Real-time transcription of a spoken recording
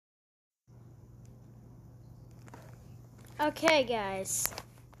Okay, guys.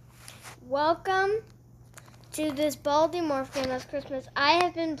 Welcome to this Baldi Morph game this Christmas. I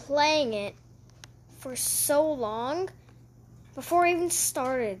have been playing it for so long before I even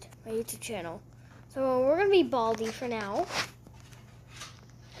started my YouTube channel. So we're going to be Baldi for now.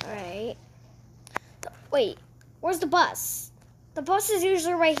 Alright. Wait, where's the bus? The bus is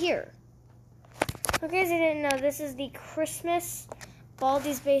usually right here. In case you didn't know, this is the Christmas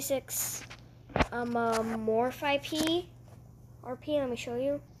Baldi's Basics Morph IP. RP, let me show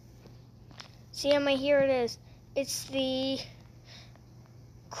you. See, here it is. It's the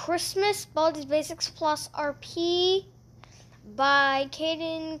Christmas Baldi's Basics Plus RP by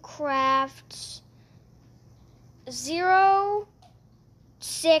Caden Craft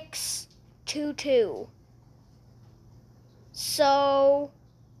 0622. So,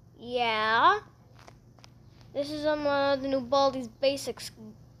 yeah. This is the new Baldi's Basics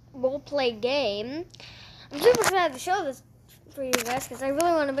roleplay game. I'm super excited to show this for you guys because I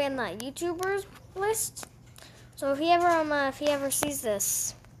really want to be on that YouTubers list. So if he ever sees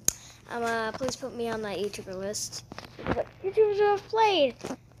this, please put me on that YouTuber list. But YouTubers who have played.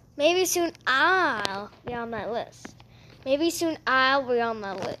 Maybe soon I'll be on that list. Maybe soon I'll be on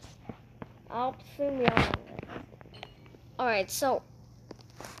that list. I'll soon be on that list. Alright, so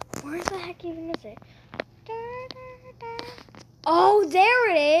where the heck even is it? Oh, there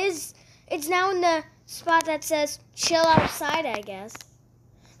it is. It's now in the spot that says chill outside, I guess.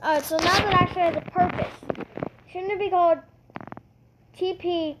 Alright, so now that actually has a purpose. Shouldn't it be called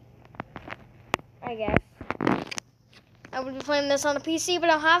TP, I guess? I would be playing this on a PC, but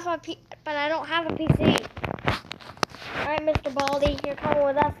I don't have a PC. Alright, Mr. Baldi, you're coming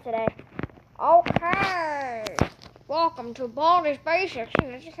with us today. Okay. Welcome to Baldi's Basics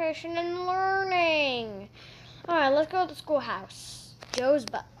in Education and Learning. Alright, let's go to the schoolhouse. Joe's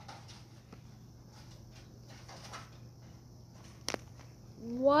butt.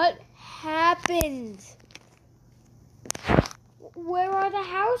 What happened? Where are the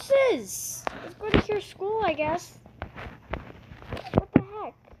houses? Let's go to your school, I guess. What the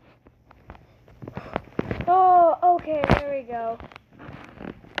heck? Oh, okay, there we go.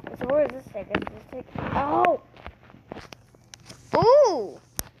 So where does this take us? Oh! Ooh!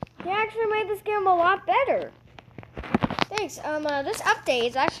 He actually made this game a lot better. Thanks. This update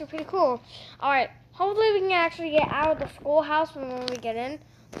is actually pretty cool. Alright, hopefully we can actually get out of the schoolhouse when we get in.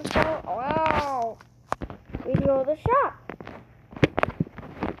 Let's go. Wow. We can go to the shop.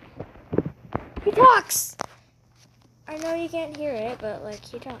 He talks! I know you can't hear it, but, like,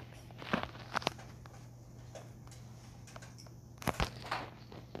 he talks.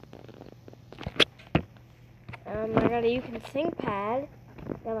 I got a You Can Think pad.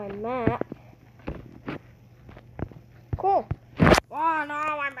 Got my map. Cool. Oh no,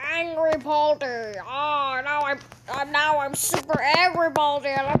 I'm angry Baldi. Oh no, I'm super angry Baldi,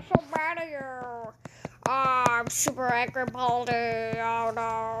 and I'm so mad at you. Oh, I'm super angry Baldi. Oh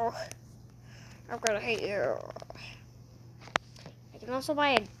no, I'm gonna hate you. I can also buy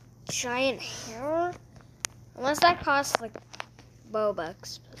a giant hair, unless that costs like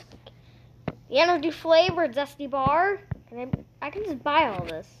 $Bobucks. The energy flavored zesty bar. I can just buy all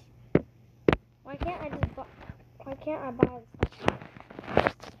this. Why can't I buy this?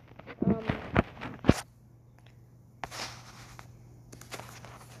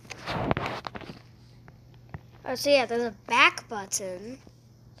 Oh, so yeah, there's a back button.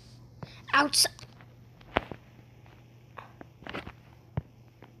 Outside.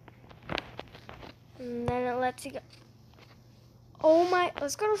 And then it lets you go. Oh my,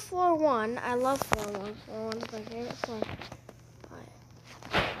 let's go to floor 1. I love floor 1. Floor 1 is my favorite floor.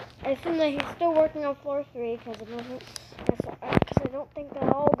 I assume that he's still working on floor 3 because I don't think that.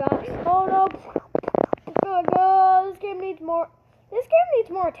 Oh god! Oh no! Oh god! This game needs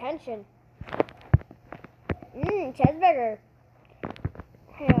more attention. Cheeseburger.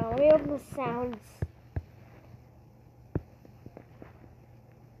 Hang on, let me open the sounds.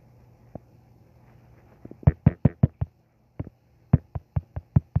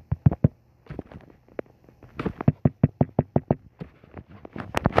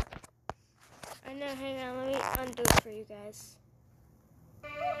 I know, hang on, let me undo it for you guys.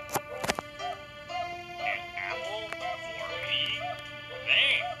 An apple for me?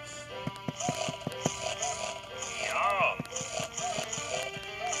 Thanks. Yum.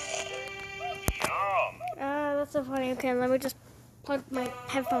 Yum. That's so funny. Okay, let me just plug my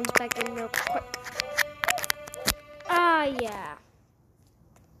headphones back in real quick. Yeah.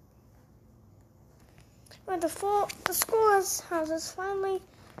 Well, the schoolhouse has finally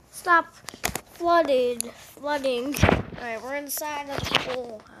stopped flooding. Alright, we're inside the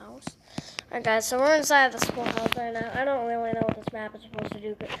schoolhouse. Alright guys, so we're inside the schoolhouse right now. I don't really know what this map is supposed to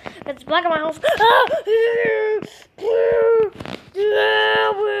do. It's black in my house.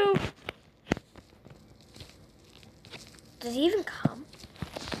 Does he even come?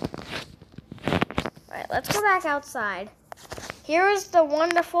 Alright, let's go back outside. Here is the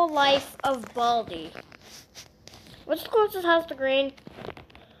wonderful life of Baldi. What's the closest house to green?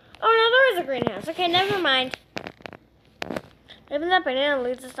 Oh no, there is a greenhouse. Okay, never mind. Maybe that banana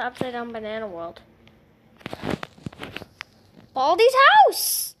leads us to Upside Down Banana World. Baldi's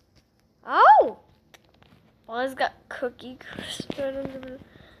house! Oh! Baldi's got Cookie Crisp.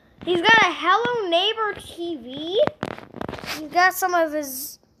 He's got a Hello Neighbor TV. He's got some of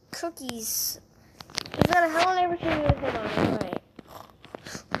his cookies. He's got a Hello Neighbor TV with him on it, right?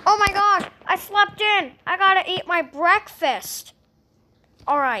 Oh my gosh! I slept in! I gotta eat my breakfast!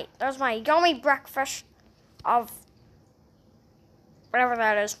 Alright, there's my yummy breakfast of whatever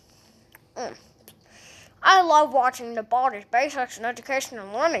that is. I love watching the BALDIS Basics in Education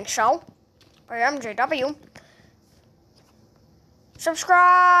and Learning show by MJW.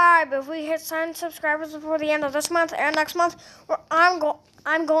 Subscribe! If we hit 10 subscribers before the end of this month and next month, I'm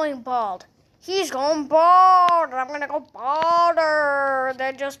going bald. He's going bald. I'm gonna go balder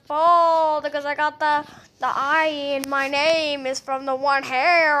than just bald because I got the I in my name is from the one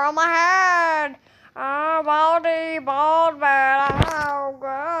hair on my head. Oh, Baldi, bald man. Oh,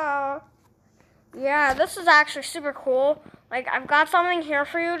 God. Yeah, this is actually super cool. Like, I've got something here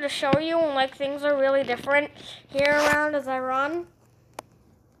for you to show you, and, like, things are really different here around as I run.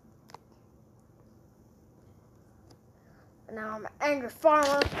 And now I'm an angry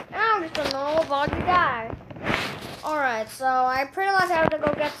farmer, and I'm just a normal buggy guy. Alright, so I pretty much have to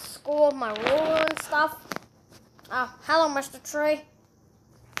go get to school with my ruler and stuff. Oh, hello, Mr. Tree.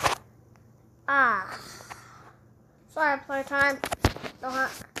 Sorry, playtime. Don't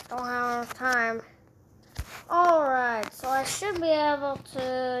have time. Alright, so I should be able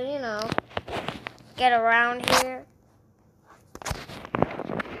to, you know, get around here.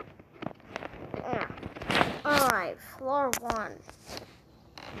 Alright, floor 1.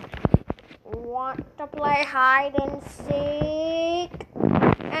 Want to play hide and seek?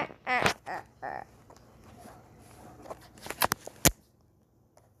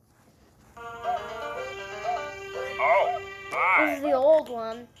 Oh, hi. This is the old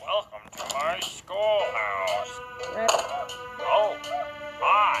one. Welcome to my schoolhouse. Right. Oh,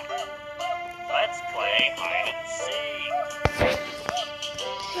 hi. Let's play hide and seek.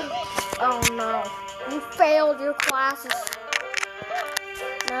 Oh no. You failed your classes.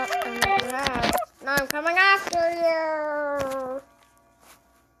 No, I'm coming after you.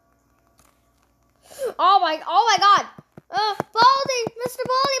 Oh my God. Baldi, Mr.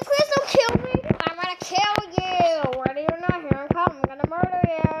 Baldi, please don't kill me. I'm gonna kill you. Ready or not, here I come. I'm gonna murder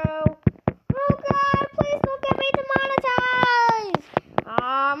you. Oh God, please don't get me demonetized.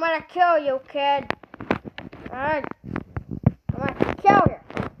 I'm gonna kill you, kid. Alright. I'm gonna kill you.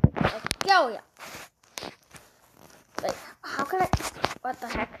 I'll kill you. Like, how can I? What the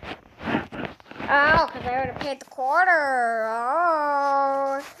heck? Oh, because I already paid the quarter.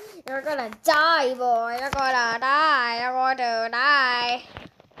 Oh, you're gonna die, boy. You're gonna die. You're going to die.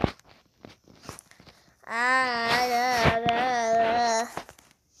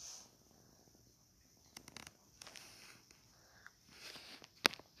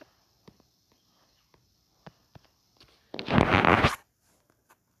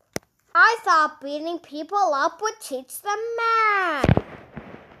 I thought beating people up would teach them math.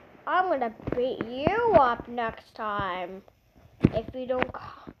 I'm gonna beat you up next time. If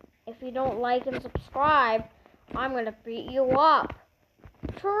you don't like and subscribe, I'm gonna beat you up.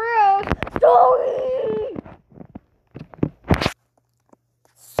 True story.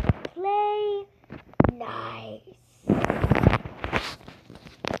 Play nice.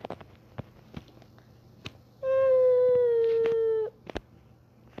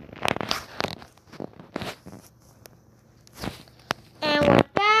 And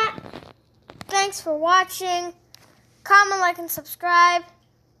with that, thanks for watching. Comment, like, and subscribe.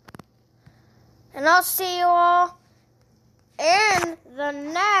 And I'll see you all in the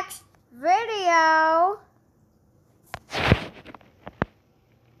next video.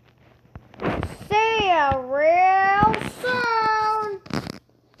 See ya real soon.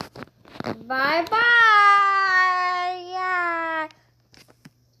 Bye-bye. Yeah.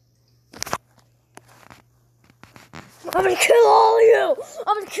 I'm gonna kill all of you!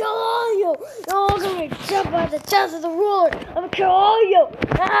 I'm gonna kill all of you! You're all gonna jump at the chest of the ruler! I'm gonna kill all of you!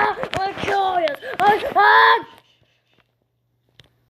 I'm gonna kill all of you!